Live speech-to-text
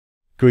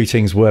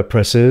Greetings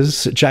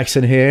WordPressers,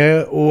 Jakson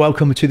here.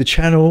 Welcome to the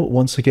channel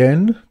once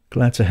again.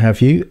 Glad to have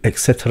you,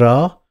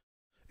 etc.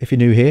 If you're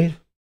new here,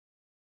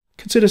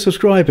 consider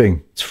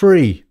subscribing. It's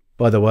free,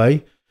 by the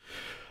way.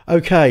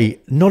 Okay,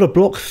 not a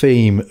block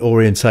theme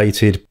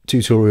orientated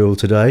tutorial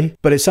today,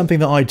 but it's something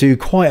that I do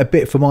quite a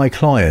bit for my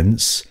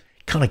clients.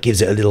 Kind of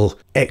gives it a little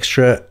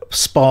extra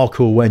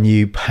sparkle when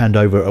you hand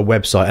over a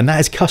website, and that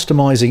is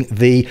customizing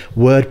the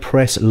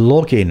WordPress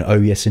login.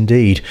 Oh yes,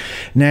 indeed.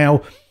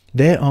 Now,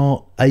 there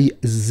are a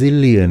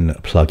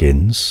zillion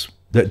plugins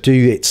that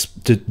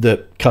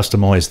that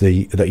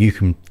you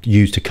can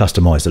use to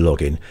customize the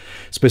login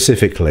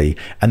specifically,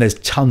 and there's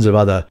tons of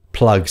other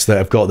plugs that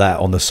have got that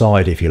on the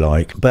side if you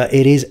like, but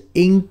it is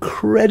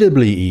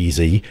incredibly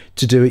easy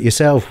to do it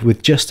yourself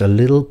with just a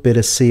little bit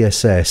of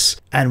CSS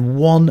and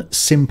one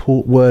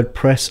simple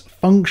WordPress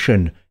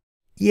function.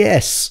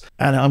 Yes,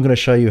 and I'm going to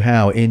show you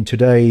how in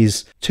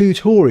today's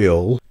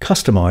tutorial.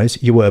 Customize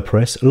your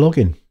WordPress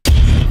login.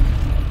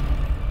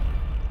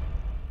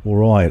 All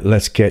right,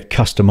 let's get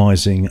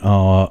customizing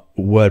our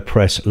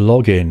WordPress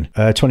login.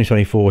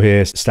 2024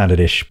 here,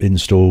 standard-ish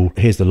install.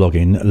 Here's the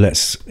login.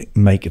 Let's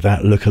make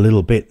that look a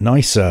little bit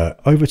nicer.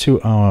 Over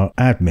to our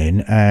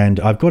admin, and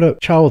I've got a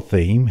child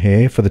theme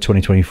here for the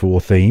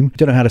 2024 theme.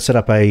 Don't know how to set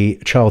up a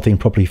child theme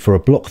properly for a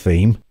block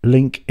theme.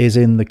 Link is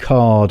in the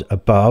card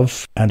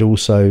above and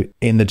also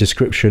in the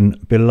description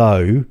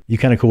below. You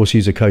can, of course,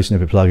 use a code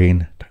snippet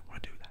plugin.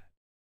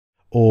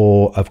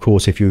 Or, of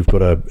course, if you've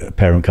got a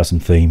parent custom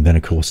theme, then,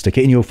 of course, stick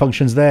it in your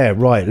functions there.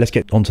 Right, let's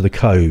get onto the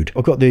code.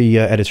 I've got the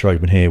editor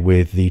open here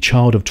with the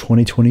child of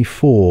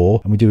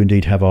 2024, and we do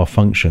indeed have our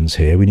functions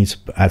here. We need to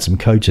add some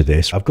code to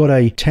this. I've got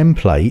a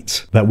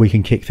template that we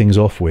can kick things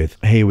off with.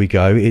 Here we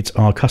go. It's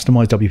our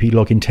customized WP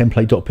login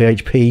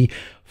template.php.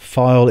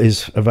 File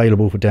is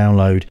available for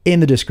download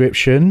in the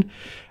description.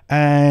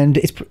 And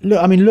it's,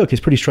 look,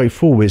 it's pretty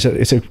straightforward.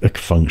 It's a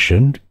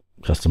function.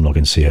 Custom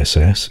login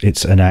CSS.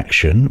 It's an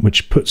action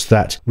which puts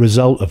that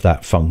result of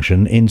that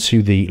function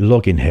into the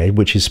login head,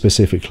 which is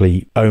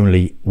specifically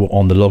only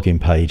on the login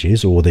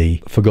pages or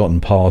the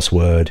forgotten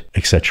password,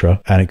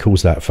 etc. And it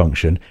calls that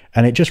function,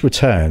 and it just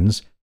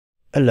returns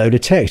a load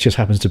of text. Just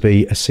happens to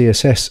be a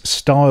CSS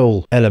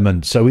style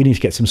element. So we need to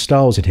get some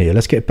styles in here.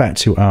 Let's get back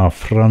to our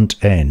front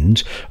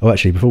end. Oh,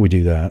 actually, before we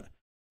do that,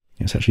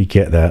 let's actually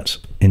get that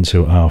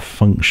into our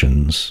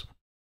functions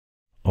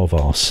of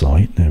our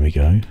site. There we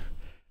go.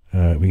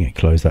 We can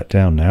close that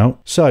down now.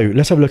 So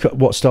let's have a look at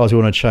what styles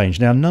we want to change.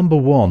 Now, number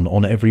one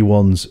on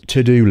everyone's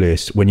to-do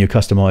list when you're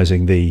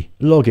customizing the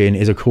login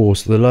is, of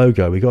course, the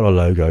logo. We got our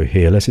logo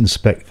here. Let's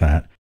inspect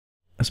that.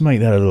 Let's make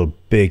that a little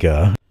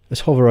bigger.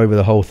 Let's hover over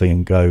the whole thing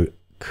and go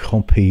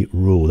copy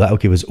rule. That'll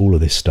give us all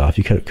of this stuff.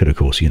 You could of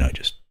course,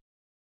 just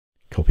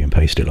copy and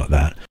paste it like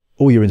that.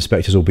 All your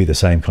inspectors will be the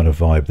same kind of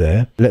vibe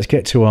there. Let's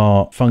get to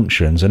our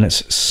functions and let's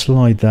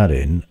slide that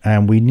in.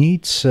 And we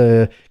need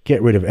to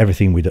get rid of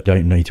everything we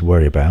don't need to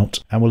worry about.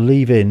 And we'll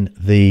leave in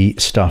the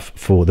stuff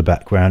for the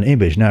background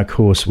image. Now, of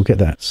course, we'll get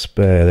that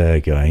spare there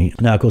going.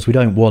 Now, of course, we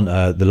don't want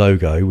the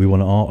logo. We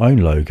want our own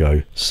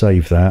logo.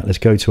 Save that. Let's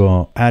go to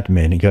our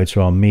admin and go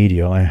to our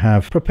media. I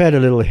have prepared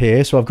a little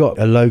here. So I've got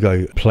a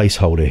logo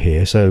placeholder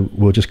here. So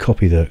we'll just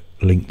copy the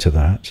link to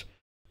that.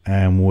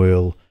 And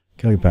we'll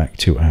go back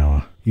to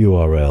our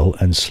URL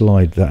and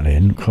slide that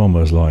in,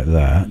 commas like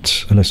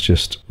that, and let's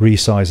just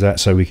resize that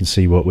so we can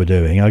see what we're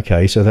doing.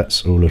 Okay, so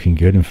that's all looking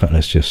good. In fact,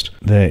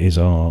 there is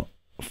our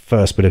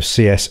first bit of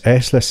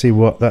CSS. Let's see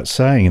what that's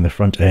saying in the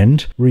front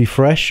end.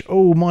 Refresh.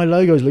 Oh, my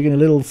logo is looking a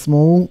little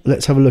small.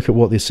 Let's have a look at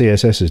what the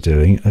CSS is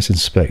doing. Let's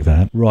inspect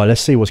that. Right,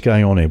 let's see what's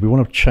going on here. We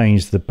want to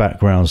change the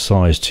background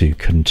size to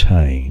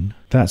contain.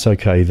 That's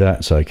okay,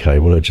 that's okay.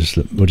 We'll just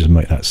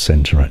make that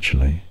center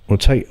actually. We'll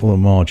take all the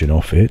margin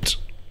off it.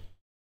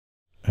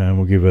 And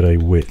we'll give it a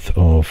width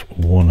of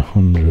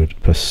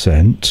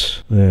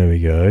 100%. There we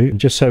go. And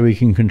just so we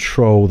can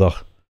control the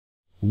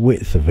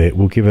width of it,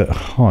 we'll give it a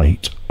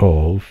height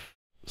of,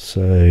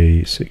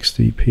 say,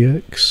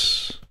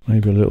 60px.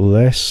 Maybe a little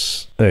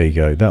less. There you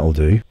go. That'll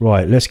do.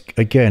 Right. Let's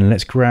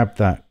grab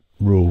that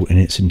rule in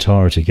its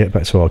entirety, get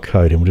back to our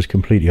code, and we'll just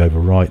completely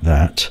overwrite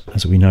that,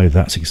 as we know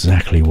that's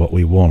exactly what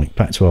we want.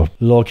 Back to our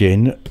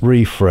login,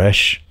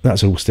 refresh,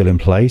 that's all still in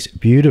place.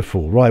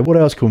 Beautiful. Right, what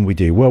else can we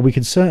do? Well, we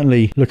can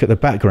certainly look at the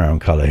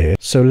background color here.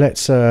 So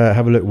let's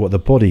have a look at what the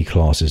body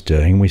class is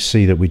doing. We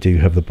see that we do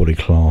have the body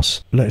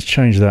class. Let's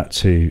change that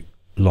to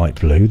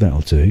light blue. That'll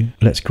do.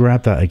 Let's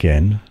grab that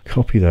again,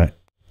 copy that.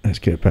 Let's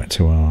get back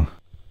to our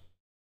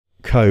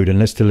code and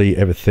let's delete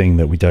everything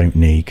that we don't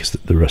need, because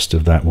the rest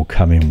of that will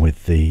come in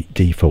with the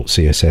default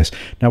CSS.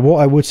 Now, what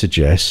I would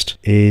suggest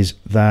is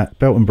that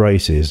belt and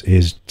braces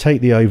is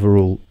take the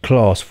overall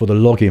class for the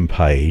login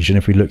page, and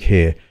if we look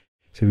here,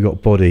 so we've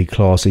got body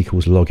class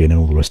equals login and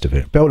all the rest of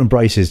it. Belt and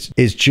braces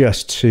is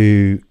just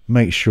to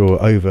make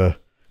sure, over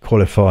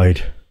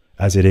qualified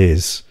as it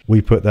is,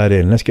 we put that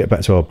in. Let's get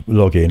back to our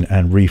login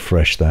and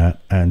refresh that,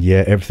 and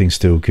yeah, everything's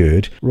still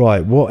good.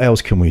 Right, what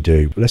else can we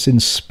do? Let's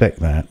inspect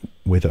that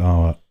with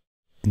our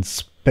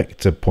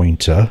inspector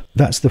pointer.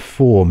 That's the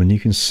form, and you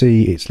can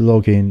see it's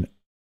login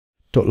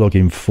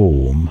 .login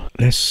form.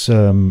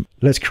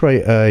 Let's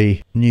create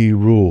a new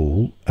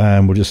rule,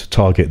 and we'll just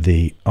target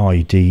the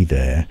ID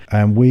there,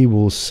 and we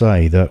will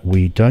say that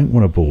we don't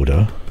want a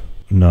border,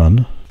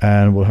 none,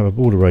 and we'll have a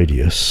border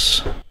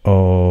radius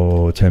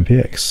of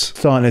 10px.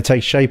 Starting to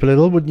take shape a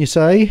little, wouldn't you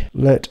say?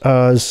 Let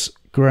us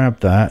grab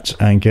that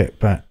and get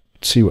back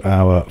to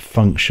our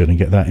function and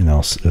get that in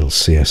our little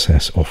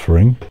CSS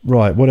offering.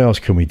 Right, what else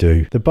can we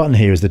do? The button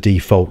here is the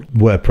default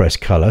WordPress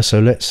color, so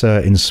let's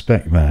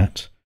inspect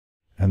that,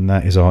 and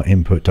that is our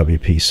input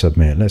WP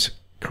submit. Let's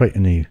create a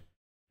new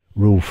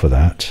rule for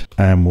that,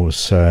 and we'll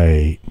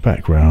say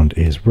background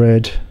is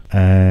red,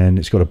 and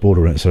it's got a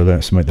border in it, so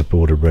let's make the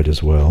border red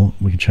as well.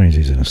 We can change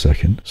these in a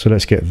second. So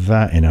let's get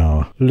that in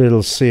our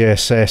little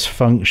CSS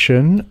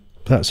function.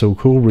 That's all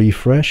cool.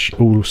 Refresh,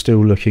 all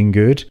still looking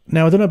good.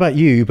 Now, I don't know about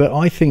you, but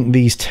I think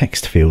these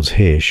text fields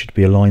here should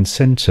be aligned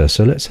center.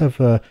 So let's have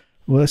a,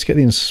 well, let's get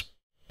the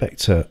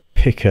inspector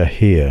picker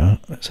here.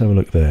 Let's have a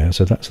look there.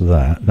 So that's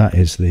that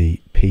is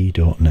the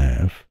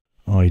p.nav,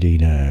 ID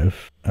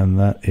nav, and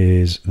that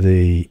is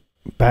the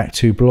back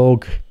to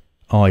blog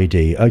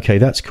ID. Okay,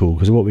 that's cool,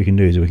 because what we can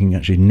do is we can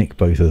actually nick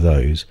both of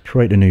those,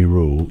 create a new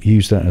rule,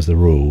 use that as the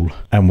rule,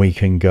 and we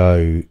can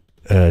go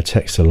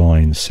text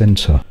align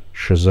center.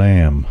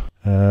 Shazam.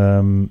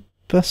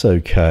 That's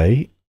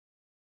okay.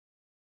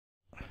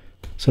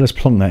 So let's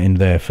plonk that in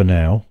there for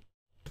now.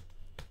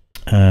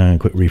 And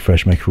quick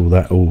refresh, make sure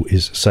that all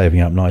is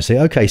saving up nicely.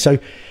 Okay, so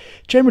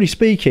generally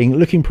speaking,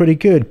 looking pretty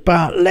good,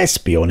 but let's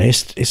be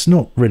honest, it's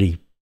not really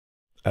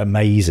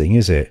amazing,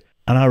 is it?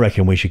 And I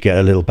reckon we should get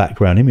a little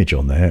background image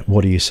on there.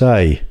 What do you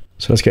say?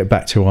 So let's get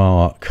back to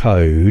our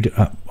code,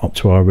 up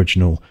to our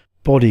original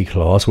body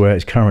class, where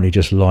it's currently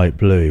just light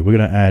blue. We're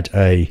going to add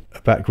a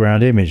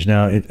background image.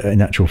 Now,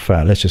 in actual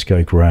fact, let's just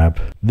go grab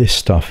this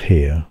stuff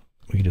here.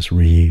 We can just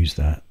reuse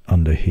that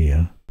under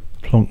here.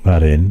 Plonk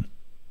that in.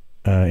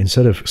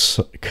 Instead of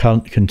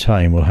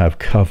contain, we'll have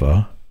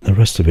cover. The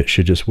rest of it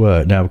should just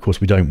work. Now, of course,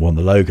 we don't want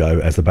the logo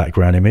as the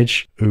background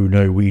image. Oh,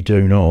 no, we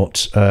do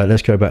not.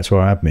 Let's go back to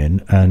our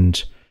admin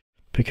and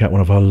pick out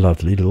one of our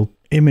lovely little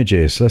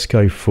images. Let's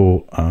go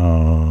for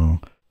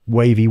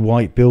wavy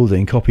white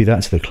building. Copy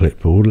that to the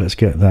clipboard. Let's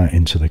get that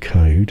into the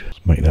code.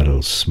 Let's make that a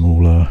little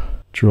smaller.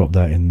 Drop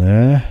that in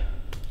there.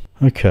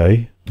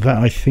 Okay, that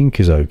I think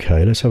is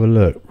okay. Let's have a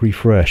look.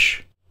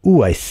 Refresh.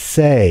 Oh, I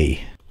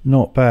say,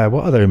 not bad.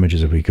 What other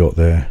images have we got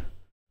there?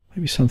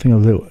 Maybe something a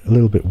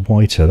little bit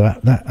whiter.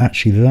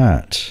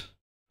 That.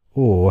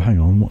 Oh, hang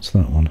on. What's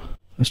that one?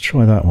 Let's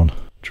try that one.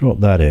 Drop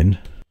that in.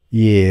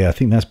 Yeah, I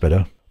think that's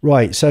better.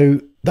 Right,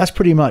 so that's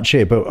pretty much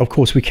it. But of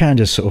course, we can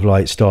just sort of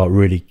like start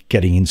really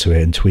getting into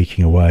it and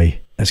tweaking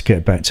away. Let's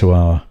get back to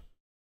our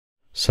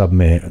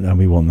submit, and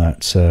we want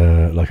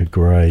that like a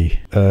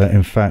grey.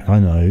 In fact, I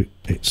know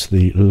it's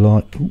the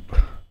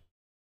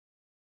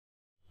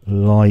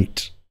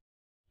light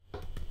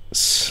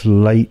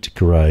slate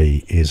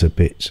grey is a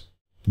bit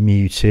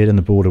muted, and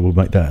the border will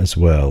make that as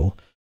well.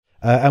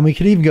 And we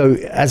can even go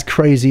as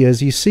crazy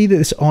as, you see that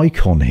this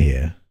icon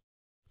here.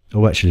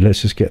 Oh, actually,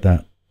 let's just get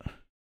that.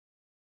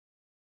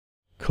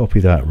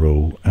 Copy that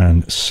rule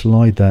and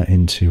slide that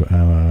into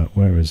our,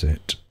 where is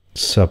it?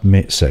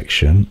 Submit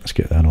section. Let's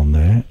get that on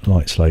there.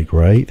 Light slate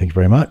grey. Thank you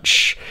very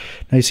much.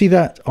 Now you see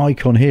that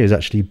icon here is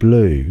actually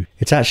blue.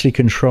 It's actually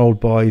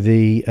controlled by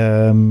the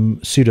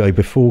pseudo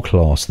before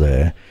class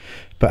there.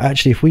 But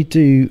actually, if we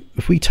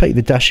take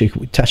the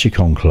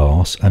Dashicon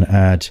class and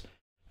add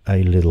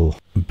a little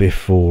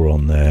before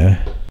on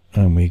there,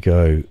 and we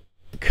go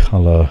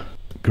color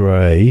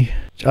grey.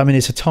 I mean,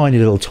 it's a tiny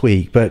little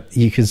tweak, but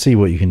you can see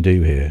what you can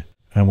do here.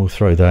 And we'll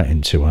throw that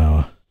into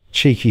our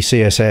cheeky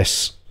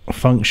CSS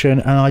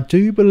function. And I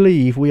do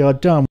believe we are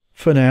done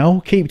for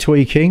now. Keep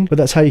tweaking, but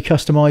that's how you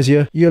customize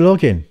your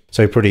login.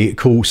 So pretty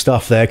cool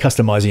stuff there.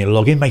 Customizing your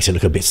login makes it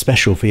look a bit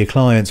special for your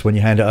clients when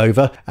you hand it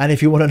over. And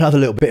if you want another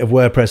little bit of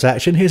WordPress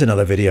action, here's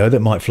another video that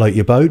might float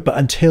your boat. But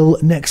until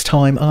next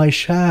time, I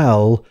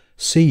shall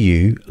see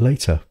you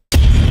later.